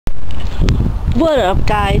What up,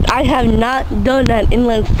 guys? I have not done that in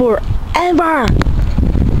like forever.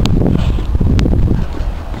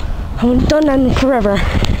 I haven't done that in forever.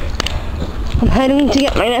 I'm heading to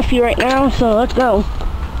get my nephew right now, so let's go.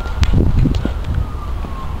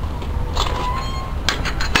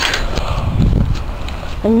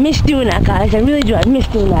 I miss doing that, guys. I really do. I miss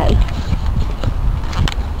doing that.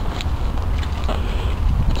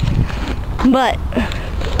 But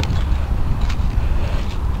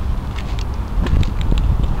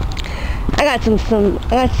I got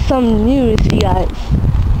some news for you guys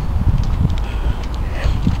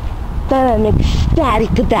that I'm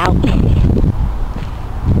ecstatic about.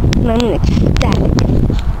 And I'm ecstatic.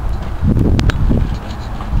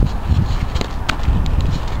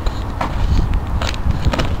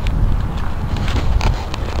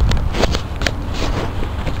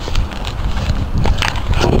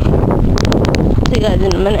 See you guys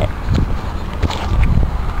in a minute.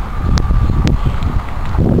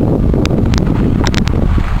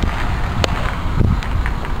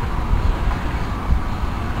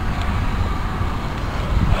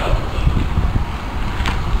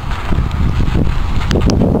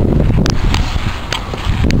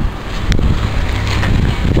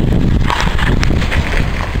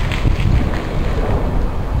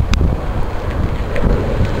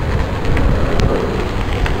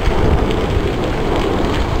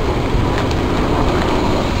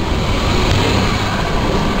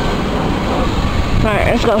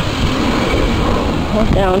 Alright, let's go. Walk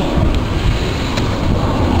down.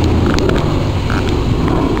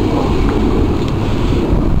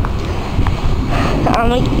 I'm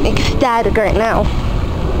like ecstatic right now.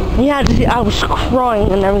 You had to see, I was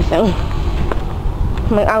crying and everything.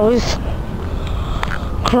 Like, I was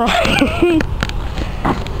crying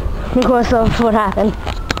because of what happened.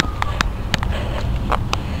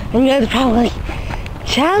 And you guys are probably like,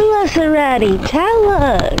 tell us already, tell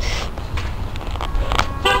us.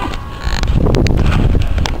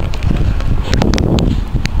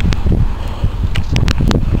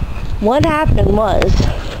 What happened was,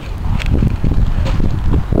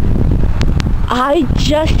 I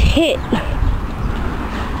just hit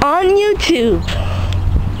on YouTube.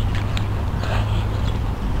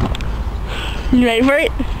 You ready for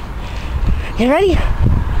it? You ready?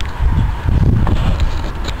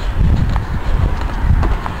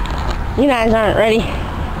 You guys aren't ready.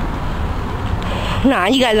 Nah,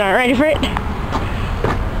 you guys aren't ready for it.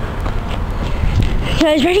 You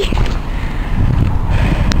guys ready?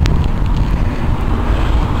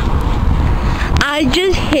 I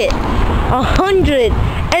just hit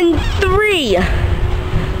 103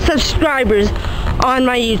 subscribers on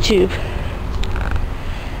my YouTube.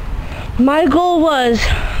 My goal was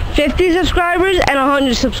 50 subscribers and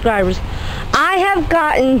 100 subscribers. I have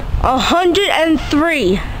gotten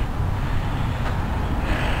 103.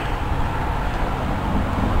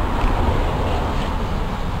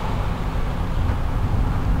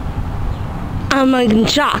 I'm like in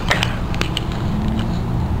shock.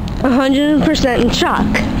 100% in shock.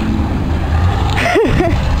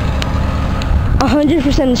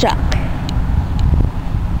 100% in shock.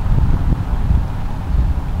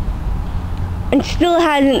 It still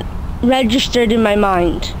hasn't registered in my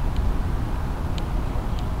mind.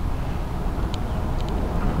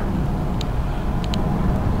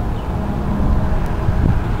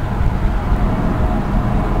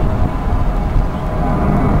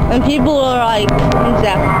 And people are like,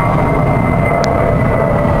 exactly.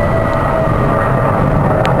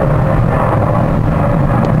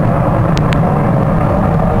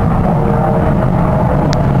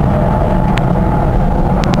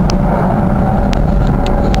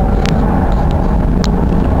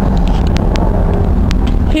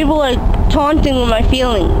 People like taunting with my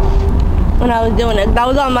feelings when I was doing it. That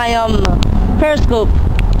was on my Periscope,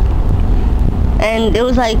 and it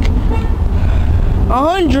was like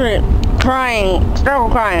 100 crying, still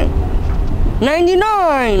crying,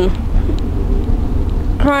 99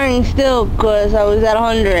 crying still because I was at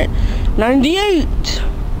 100, 98,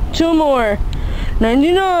 2 more,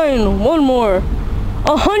 99, 1 more,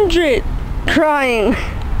 100 crying,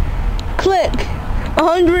 click,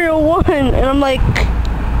 101, and I'm like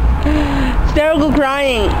hysterical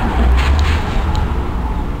crying,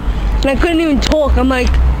 and I couldn't even talk. I'm like,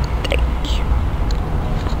 thank you.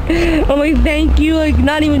 I'm like, thank you, like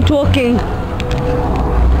not even talking.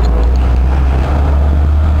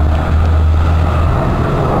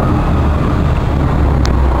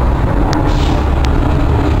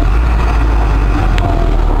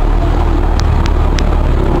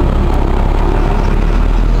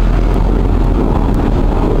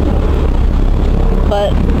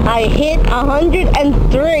 But I hit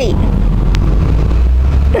 103.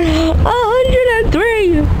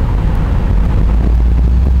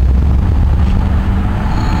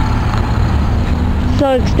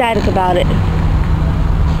 so ecstatic about it.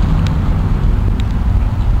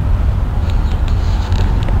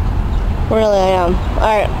 Really, I am.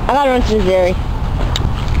 Alright, I gotta run to the dairy.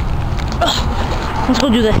 Ugh, let's go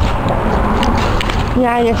do this.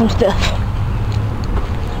 Yeah, I get some stuff.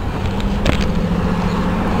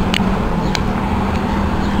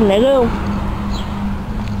 There you go.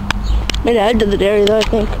 Made a head to the dairy though, I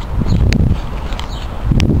think.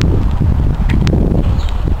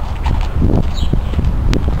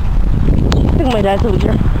 I think my dad's over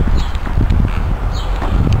here. I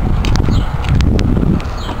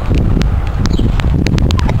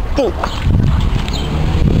think.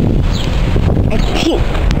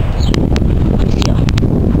 Yeah.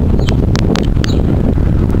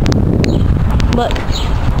 But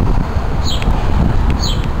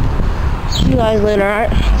see you guys later,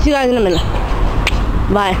 alright? See you guys in a minute.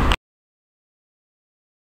 Bye.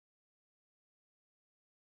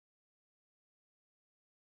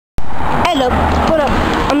 Hello, what up?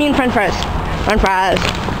 I'm eating french fries. French fries.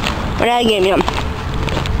 My dad gave me them.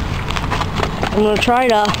 I'm gonna try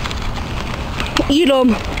to eat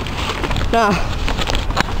them. No.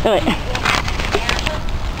 Wait.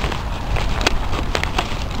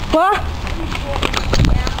 What?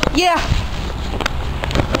 Yeah.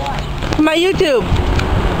 My YouTube.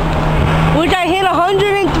 Which I hit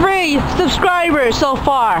 103 subscribers so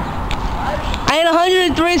far. I hit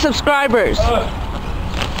 103 subscribers. I'm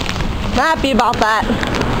happy about that.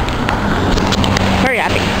 Very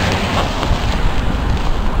happy.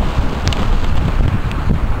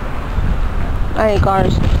 I hate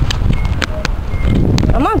cars.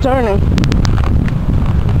 I'm not turning.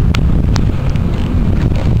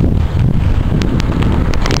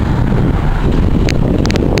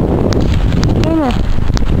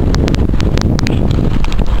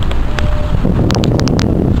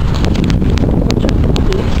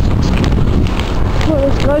 Well,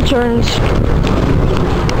 this car turns.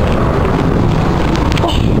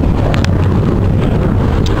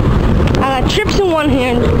 I got chips in one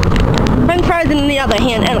hand, french fries in the other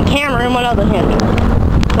hand, and a camera in one other hand.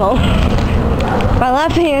 So, my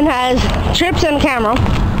left hand has chips and camera.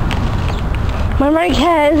 My right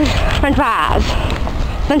has french fries.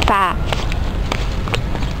 French fries.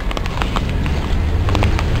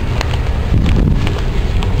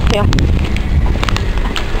 Yeah.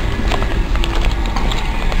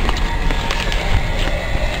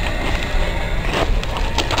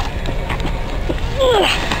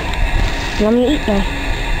 Let me eat now.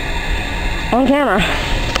 On camera.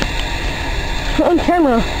 On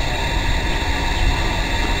camera.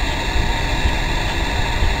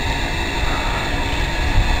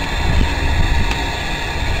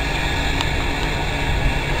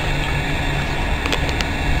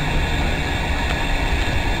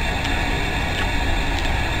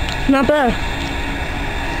 Not bad.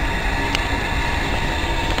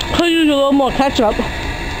 Could use a little more ketchup.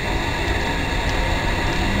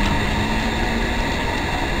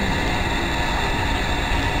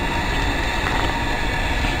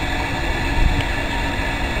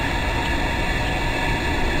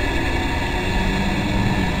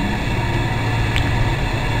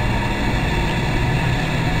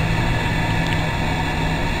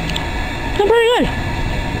 I'm pretty good.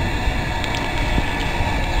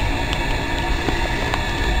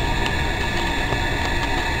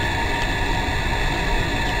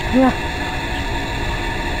 Yeah.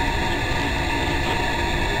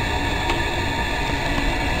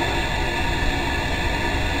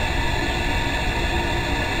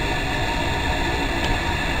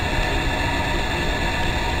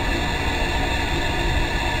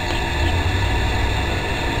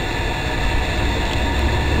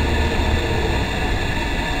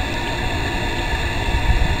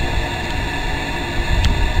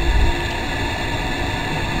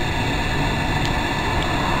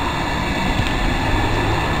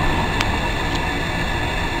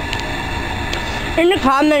 In the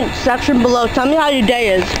comment section below, tell me how your day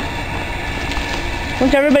is.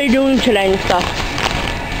 What's everybody doing today and stuff?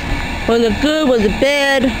 Was it good? Was it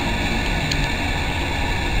bad?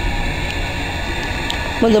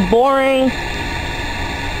 Was it boring?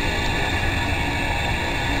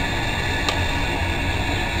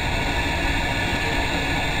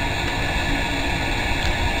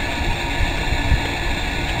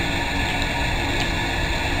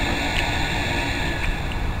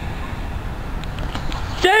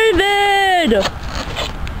 David!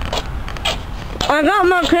 I got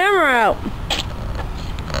my camera out.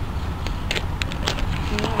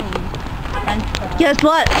 Guess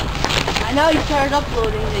what? I know you started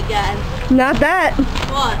uploading again. Not that.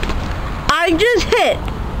 What? I just hit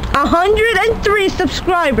 103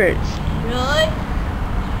 subscribers. Really?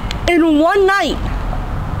 in one night.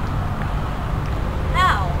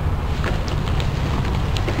 How?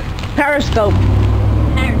 Periscope.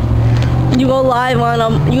 You go live on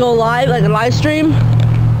like a live stream.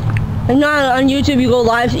 And not on YouTube, you go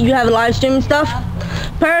live, you have a live stream and stuff.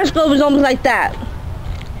 Periscope is almost like that.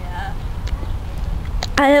 Yeah.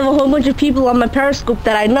 I have a whole bunch of people on my Periscope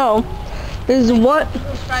that I know. There's one,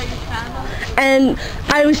 Subscribe your channel. and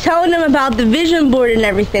I was telling them about the vision board and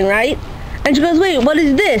everything, right? And she goes, "Wait, what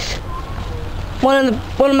is this?" One of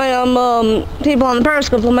my people on the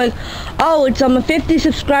Periscope. I'm like, "Oh, it's 50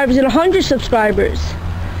 subscribers and 100 subscribers."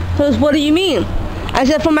 She goes, "What do you mean?" I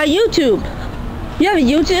said, "For my YouTube." "You have a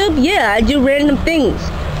YouTube?" "Yeah, I do random things.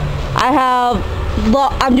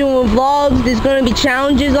 I'm doing vlogs. There's gonna be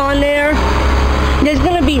challenges on there. There's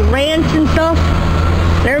gonna be rants and stuff."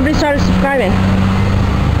 And everybody started subscribing.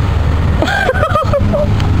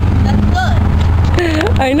 That's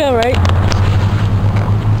good. I know, right?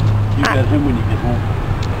 You got him when you get home.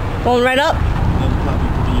 Going right up? Then probably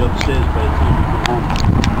be upstairs by the time you get home.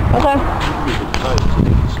 Okay. You'll get tired, so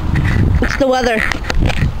you can sleep. It's the weather.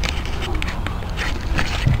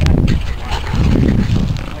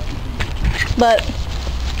 But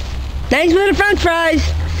thanks for the French fries.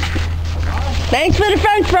 Thanks for the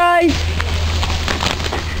French fries.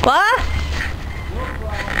 What?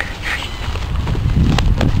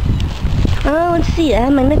 Oh, let's see. I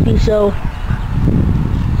have my nephew, so.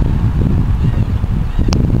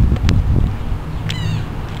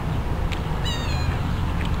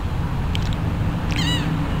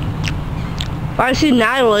 I see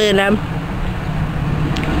Natalie in them.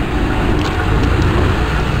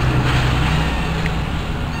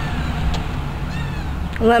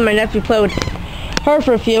 I'll let my nephew play with her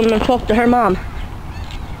for a few and talk to her mom.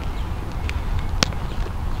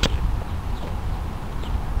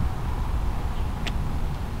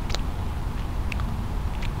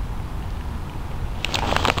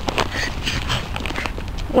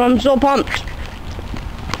 Well, I'm so pumped.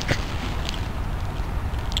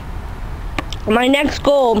 My next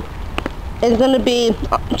goal is going to be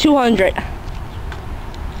 200.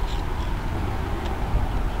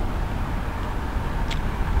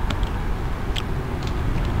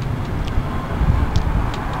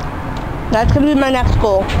 That's going to be my next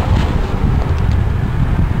goal.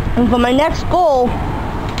 And for my next goal,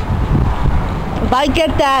 if I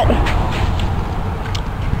get that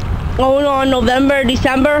going on November,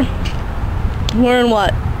 December, we're in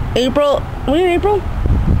what? April? Are we in April?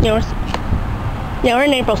 Yeah, we're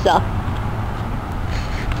in April still.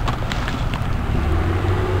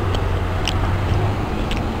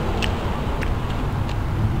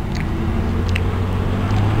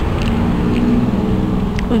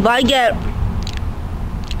 If I get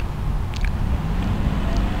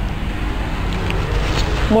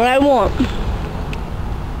what I want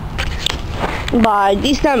by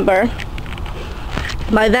December,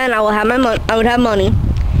 by then I will have I would have money.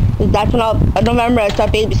 That's when November I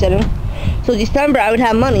start babysitting. So December I would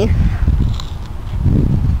have money.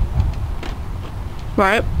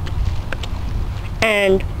 Right?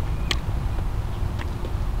 And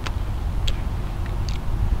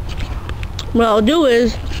what I'll do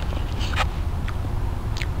is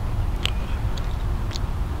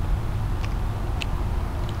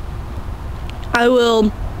I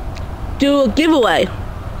will do a giveaway.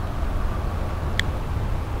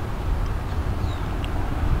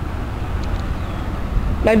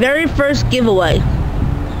 My very first giveaway.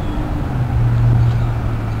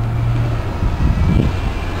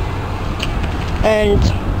 And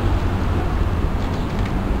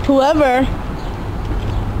whoever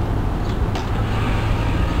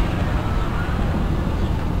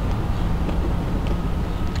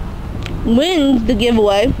wins the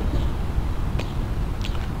giveaway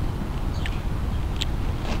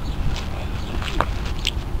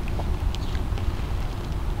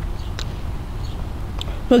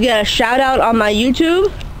will get a shout out on my YouTube,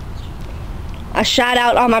 a shout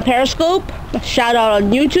out on my Periscope, a shout out on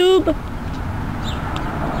YouTube,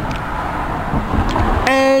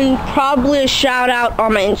 and probably a shout out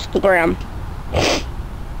on my Instagram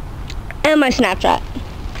and my Snapchat.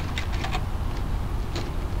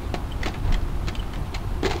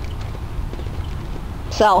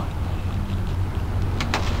 So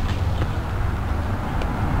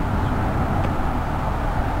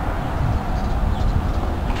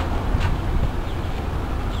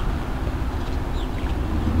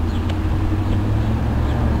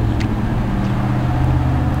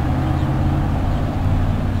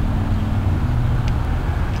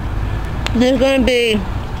there's gonna be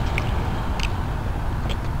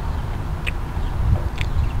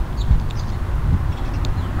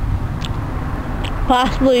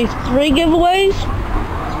possibly 3 giveaways.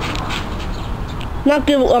 Not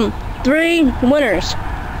give 3 winners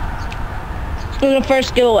in the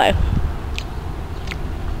first giveaway,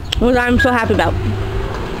 which I'm so happy about.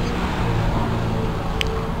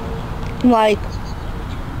 Like,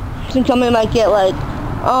 since somebody might get like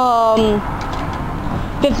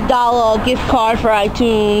 $50 gift card for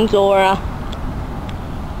iTunes, or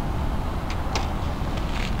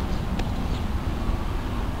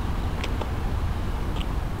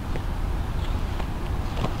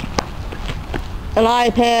an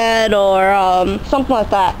iPad, or something like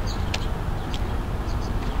that.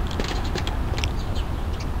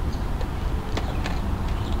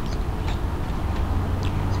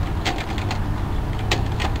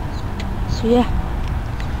 So yeah,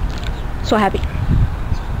 so happy.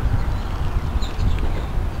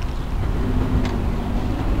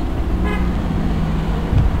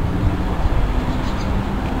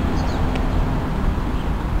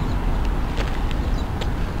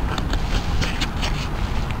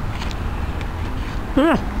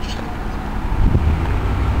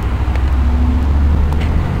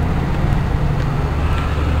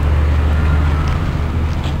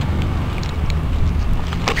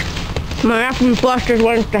 My Apple Buster's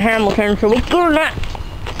went to Hamilton, so we're doing that.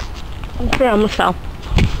 I'm sure I'm gonna sell.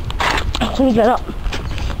 Let me get up.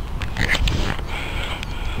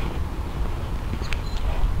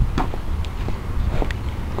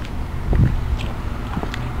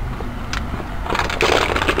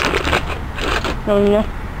 Oh yeah.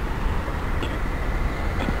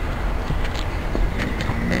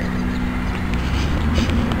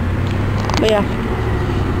 But yeah.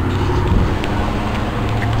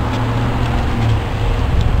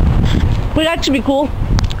 Would actually be cool,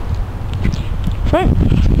 right?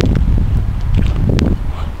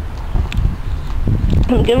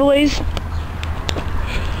 Giveaways.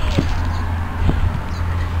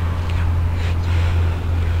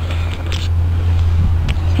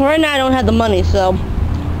 Right now I don't have the money, so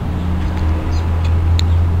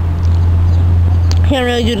can't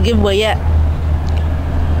really do the giveaway yet.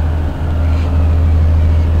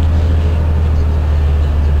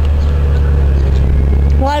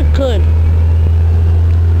 Well, I could.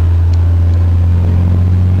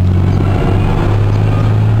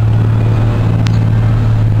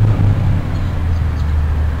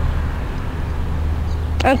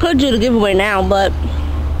 I could do the giveaway now, but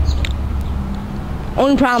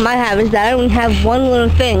only problem I have is that I only have one little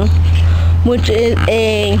thing, which is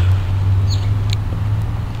a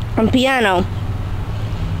piano.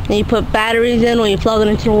 And you put batteries in when you plug it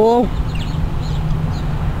into the wall.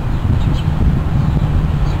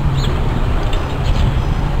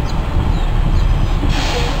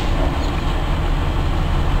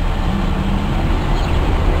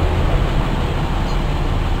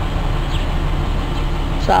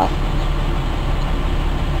 So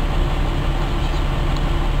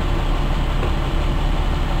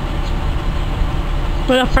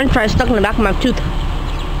we got French fries stuck in the back of my tooth.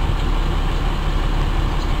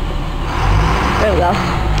 There we go.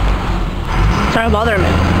 Sorry to bother me.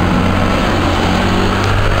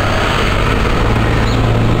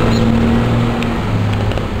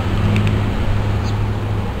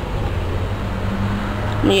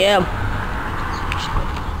 Yeah.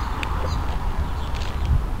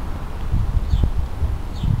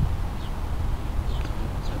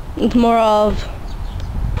 It's more of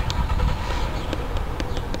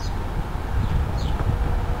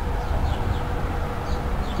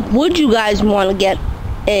would you guys want to get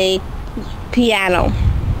a piano?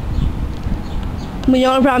 But the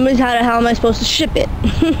only problem is how the hell am I supposed to ship it?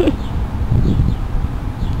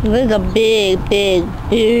 This is a big, big,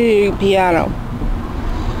 big piano.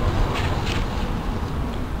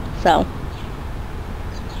 So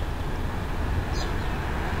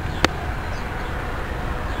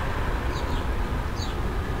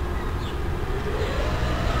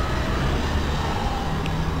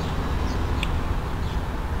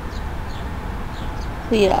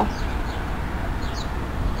yeah.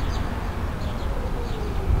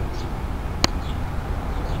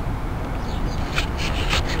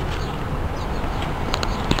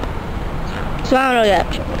 So I don't know yet.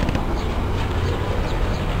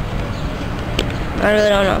 I really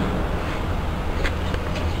don't know.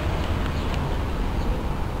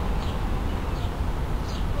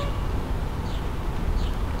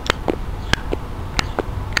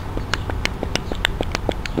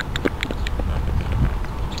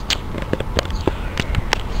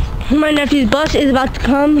 My nephew's bus is about to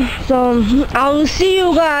come, so I will see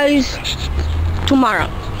you guys tomorrow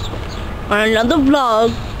on another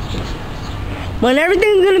vlog when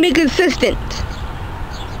everything's gonna be consistent.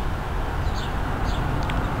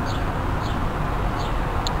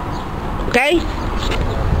 Okay?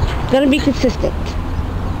 Gotta be consistent.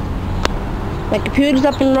 My computer's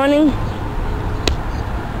up and running.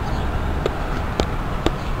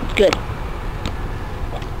 It's good.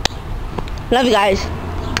 Love you guys.